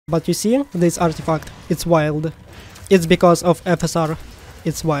But you see, this artifact, it's wild. It's because of FSR.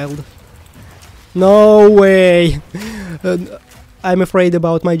 It's wild. No way! I'm afraid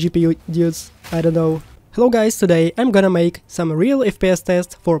about my GPU, dudes. I don't know. Hello guys, today I'm gonna make some real FPS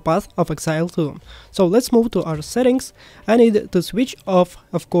test for Path of Exile 2. So let's move to our settings. I need to switch off,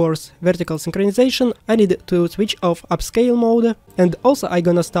 of course, vertical synchronization. I need to switch off upscale mode. And also I'm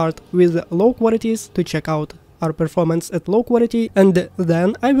gonna start with low qualities to check out our performance at low quality. And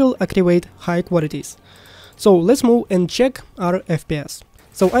then I will activate high qualities. So let's move and check our FPS.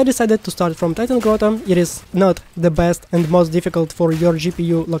 So I decided to start from Titan Grotto. It is not the best and most difficult for your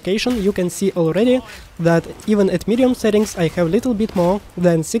GPU location. You can see already that even at medium settings I have little bit more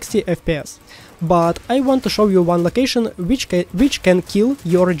than 60 FPS. But I want to show you one location which can kill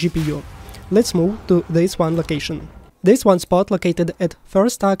your GPU. Let's move to this one location. This one spot located at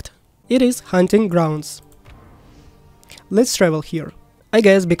first act, it is hunting grounds. Let's travel here. I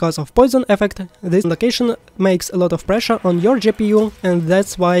guess because of poison effect, this location makes a lot of pressure on your GPU and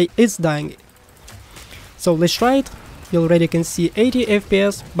that's why it's dying. So let's try it. You already can see 80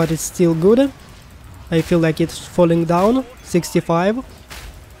 FPS, but it's still good. I feel like it's falling down. 65.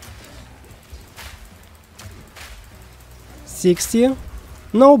 60.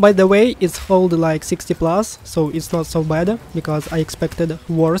 No, by the way, it's hold like 60 plus, so it's not so bad, because I expected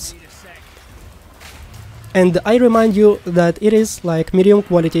worse. And I remind you that it is like medium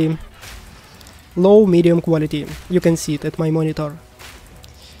quality, low medium quality. You can see it at my monitor.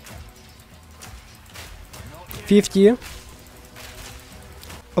 50.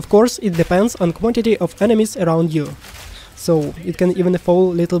 Of course, it depends on quantity of enemies around you. So it can even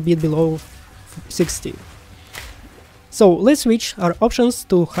fall a little bit below 60. So let's switch our options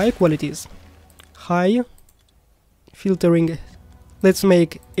to high qualities. High, filtering. Let's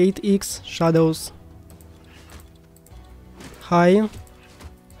make 8x shadows. High,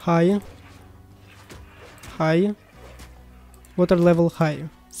 high, high, water level high,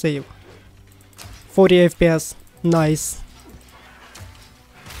 save. 40 FPS, nice.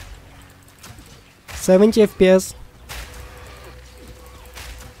 70 FPS.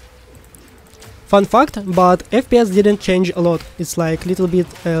 Fun fact, but FPS didn't change a lot. It's like little bit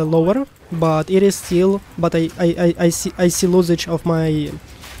lower, but it is still. But I see losage of my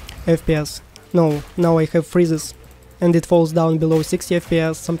FPS. No, now I have freezes. And it falls down below 60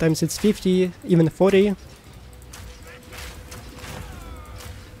 FPS, sometimes it's 50, even 40.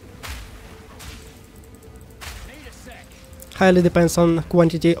 Highly depends on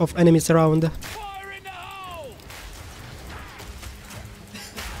quantity of enemies around.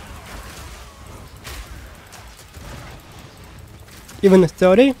 Even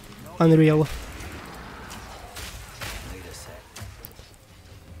 30? Unreal.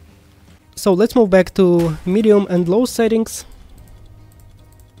 So let's move back to medium and low settings.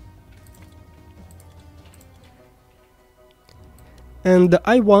 And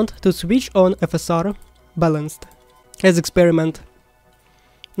I want to switch on FSR balanced as experiment.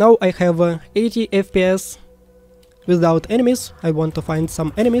 Now I have 80 FPS without enemies. I want to find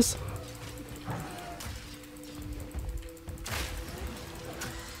some enemies.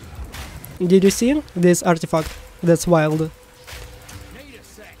 Did you see this artifact? That's wild.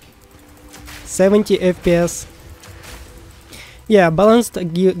 70 FPS. Yeah, balanced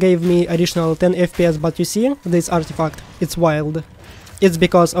gave me additional 10 FPS, but you see, this artifact, it's wild. It's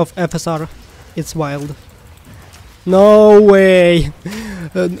because of FSR. It's wild. No way!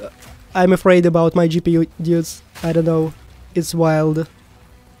 I'm afraid about my GPU, dudes. I don't know. It's wild.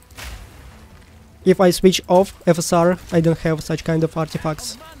 If I switch off FSR, I don't have such kind of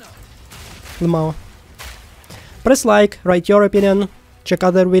artifacts. Lemao. Press like, write your opinion, check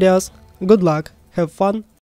other videos. Good luck, have fun.